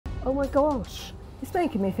Oh my gosh, it's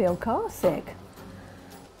making me feel car sick.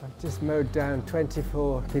 I've just mowed down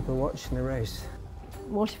 24 people watching the race.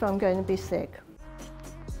 What if I'm going to be sick?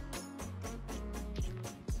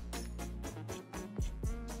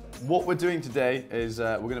 What we're doing today is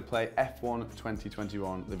we're going to play F1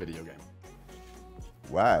 2021, the video game.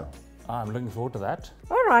 Wow. I'm looking forward to that.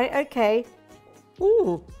 All right, okay.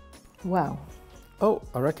 Ooh, wow. Oh,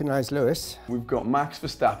 I recognise Lewis. We've got Max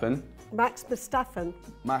Verstappen. Max Verstappen.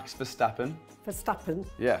 Max Verstappen. Verstappen.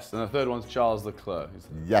 Yes, and the third one's Charles Leclerc.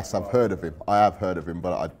 Yes, I've heard of him. I have heard of him,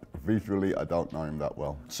 but visually I don't know him that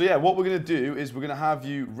well. So yeah, what we're going to do is we're going to have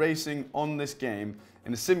you racing on this game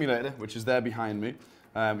in a simulator, which is there behind me.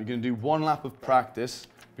 You're going to do one lap of practice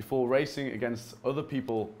before racing against other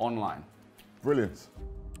people online. Brilliant.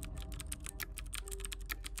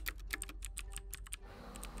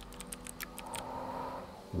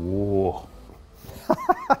 Whoa.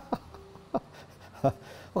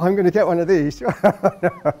 Well, I'm going to get one of these.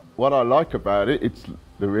 What I like about it, it's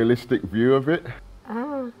the realistic view of it.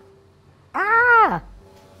 It's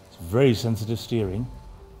very sensitive steering.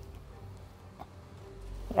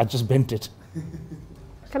 I just bent it.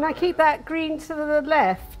 Can I keep that green to the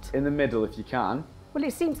left? In the middle if you can. Well,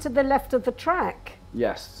 it seems to the left of the track.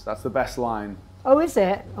 Yes, that's the best line. Oh, is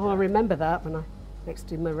it? Oh, I remember that when I next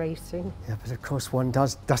do my racing. Yeah, but of course one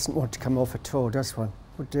doesn't want to come off at all, does one?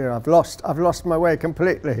 Oh dear, I've lost my way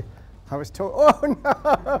completely. I was told, oh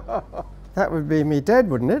no! That would be me dead,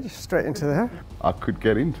 wouldn't it? Straight into there. I could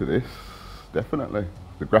get into this, definitely.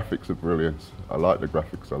 The graphics are brilliant. I like the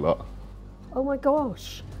graphics a lot. Oh my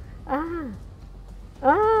gosh. Oh!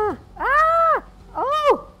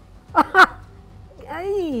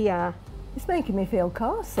 Ay, it's making me feel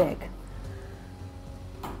car sick.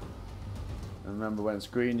 And remember, when it's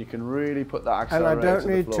green, you can really put that And accelerator I don't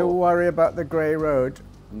need to worry about the grey road.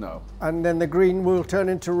 No. And then the green will turn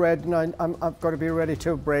into red, and I've got to be ready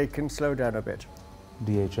to brake and slow down a bit.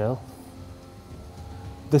 DHL.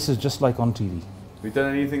 This is just like on TV. Have you done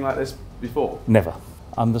anything like this before? Never.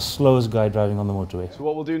 I'm the slowest guy driving on the motorway. So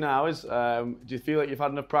what we'll do now is, do you feel like you've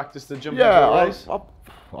had enough practice to jump into a race?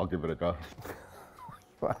 I'll give it a go.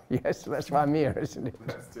 Well, yes, that's why I'm here, isn't it?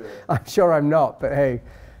 Let's do it. I'm sure I'm not, but hey.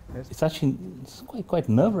 It's actually quite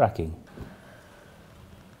nerve-wracking.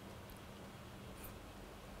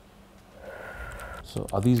 So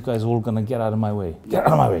are these guys all going to get out of my way? Get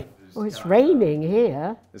out of my way! Oh, it's raining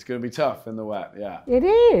here. It's going to be tough in the wet, yeah. It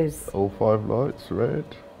is. All 5 lights red,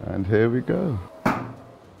 and here we go.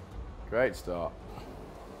 Great start.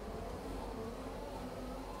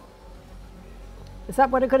 Is that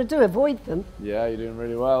what I've got to do? Avoid them? Yeah, you're doing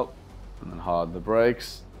really well. And then harden the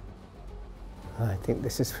brakes. I think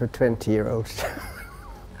this is for 20-year-olds.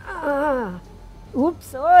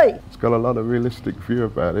 Oops, oi! It's got a lot of realistic view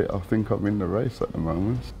about it. I think I'm in the race at the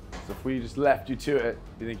moment. So if we just left you to it,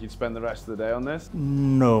 do you think you'd spend the rest of the day on this?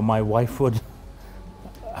 No, my wife would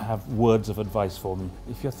have words of advice for me.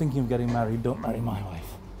 If you're thinking of getting married, don't marry my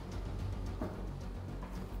wife.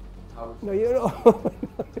 No, you don't.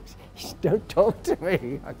 Don't talk to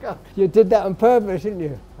me. I can't. You did that on purpose, didn't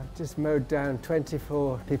you? I've just mowed down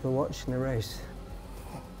 24 people watching the race.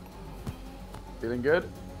 Feeling good?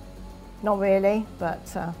 Not really,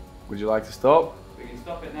 but... Would you like to stop? We can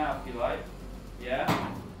stop it now if you like. Yeah?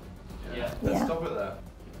 Yeah. Let's Yeah. stop it there.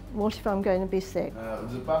 What if I'm going to be sick?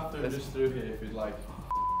 There's a bathroom just through here if you'd like.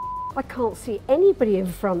 I can't see anybody in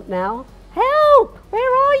front now. Help! Where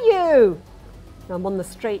are you? I'm on the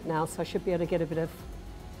straight now, so I should be able to get a bit of...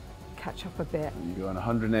 catch up a bit. You're going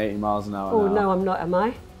 180 miles an hour Oh, now. no, I'm not, am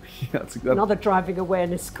I? That's Another driving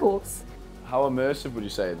awareness course. How immersive would you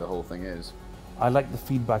say the whole thing is? I like the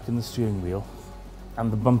feedback in the steering wheel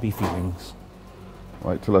and the bumpy feelings.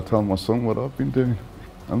 Wait till I tell my son what I've been doing.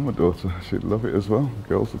 And my daughter, she'd love it as well.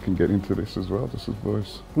 Girls can get into this as well, just as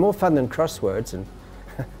boys. More fun than crosswords and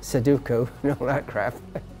Sudoku and all that crap.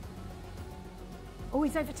 Oh,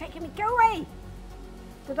 he's overtaking me. Go away!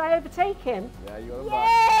 Did I overtake him? Yeah, you got him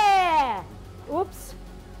Yeah! Oops.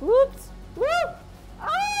 Whoops. Whoop!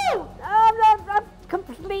 Oh! I've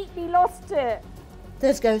completely lost it.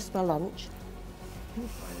 There goes my lunch. There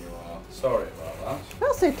you are. Sorry about that.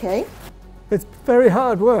 That's okay. It's very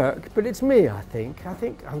hard work, but it's me, I think. I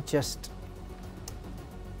think I'm just...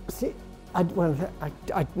 See, I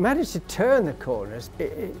managed to turn the corners.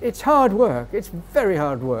 It's hard work. It's very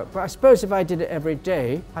hard work. But I suppose if I did it every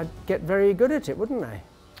day, I'd get very good at it, wouldn't I?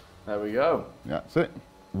 There we go. Yeah, that's it.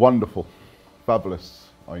 Wonderful. Fabulous.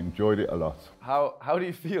 I enjoyed it a lot. How do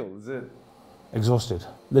you feel? Is it? Exhausted.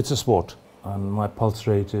 It's a sport, and my pulse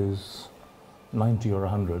rate is 90 or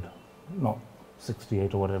 100, not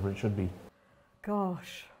 68 or whatever it should be.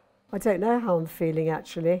 Gosh. I don't know how I'm feeling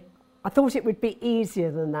actually. I thought it would be easier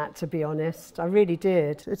than that, to be honest. I really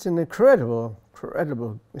did. It's an incredible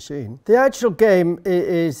machine. The actual game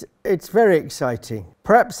it's very exciting.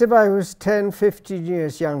 Perhaps if I was 10, 15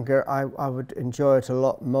 years younger, I would enjoy it a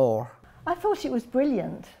lot more. I thought it was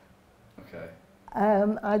brilliant. Okay.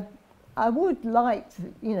 I would like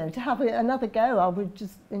to, to have another go. I would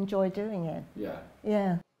just enjoy doing it. Yeah.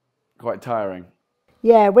 Yeah. Quite tiring.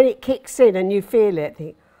 Yeah, when it kicks in and you feel it,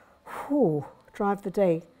 think, whew, drive the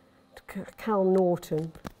day to Cal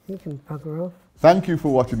Norton. He can bugger off. Thank you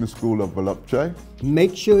for watching the School of Veloce.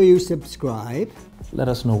 Make sure you subscribe. Let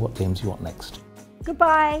us know what games you want next.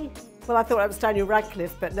 Goodbye. Well, I thought that was Daniel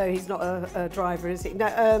Radcliffe, but no, he's not a driver, is he?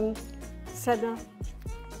 No, Senna.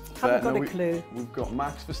 Haven't got a clue. We've got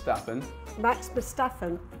Max Verstappen. Max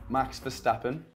Verstappen. Max Verstappen.